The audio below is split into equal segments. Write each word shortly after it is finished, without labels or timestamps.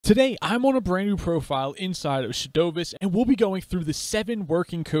Today, I'm on a brand new profile inside of Shadovis, and we'll be going through the 7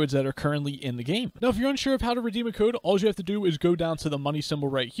 working codes that are currently in the game. Now, if you're unsure of how to redeem a code, all you have to do is go down to the money symbol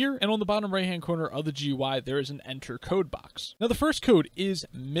right here, and on the bottom right-hand corner of the GUI, there is an enter code box. Now, the first code is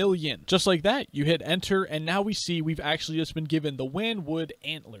million. Just like that, you hit enter, and now we see we've actually just been given the Wanwood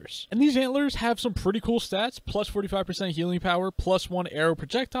Antlers. And these antlers have some pretty cool stats, plus 45% healing power, plus 1 arrow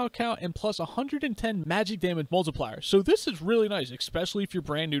projectile count, and plus 110 magic damage multiplier. So this is really nice, especially if you're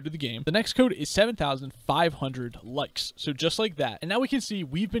brand new to the game. The next code is 7,500 likes. So just like that. And now we can see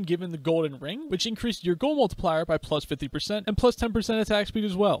we've been given the golden ring, which increased your goal multiplier by plus 50% and plus 10% attack speed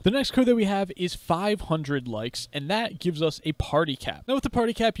as well. The next code that we have is 500 likes, and that gives us a party cap. Now with the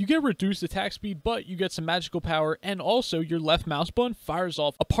party cap, you get reduced attack speed, but you get some magical power, and also your left mouse button fires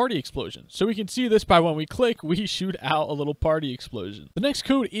off a party explosion. So we can see this by when we click, we shoot out a little party explosion. The next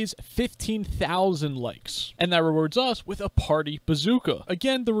code is 15,000 likes, and that rewards us with a party bazooka.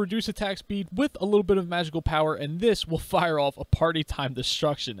 Again, the reduced attack speed with a little bit of magical power, and this will fire off a party time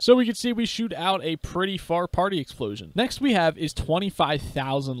destruction. So we can see we shoot out a pretty far party explosion. Next we have is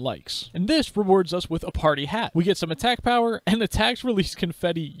 25,000 likes, and this rewards us with a party hat. We get some attack power, and attacks release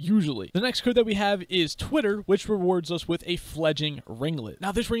confetti usually. The next code that we have is Twitter, which rewards us with a fledging ringlet.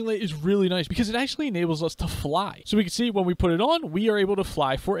 Now this ringlet is really nice because it actually enables us to fly. So we can see when we put it on, we are able to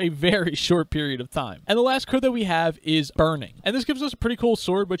fly for a very short period of time. And the last code that we have is burning, and this gives us a pretty cool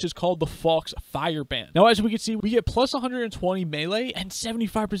sword, which is called the Fox Fireband. Now, as we can see, we get plus 120 melee and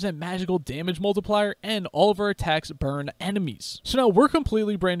 75% magical damage multiplier, and all of our attacks burn enemies. So now we're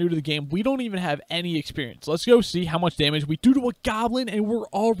completely brand new to the game. We don't even have any experience. Let's go see how much damage we do to a goblin, and we're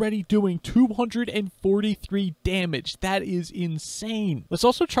already doing 243 damage. That is insane. Let's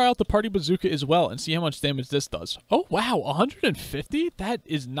also try out the party bazooka as well and see how much damage this does. Oh, wow, 150? That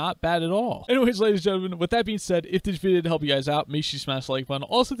is not bad at all. Anyways, ladies and gentlemen, with that being said, if this video did help you guys out, make sure you smash the like button.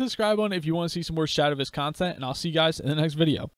 Also, subscribe on if you want to see some more Shadovis content, and I'll see you guys in the next video.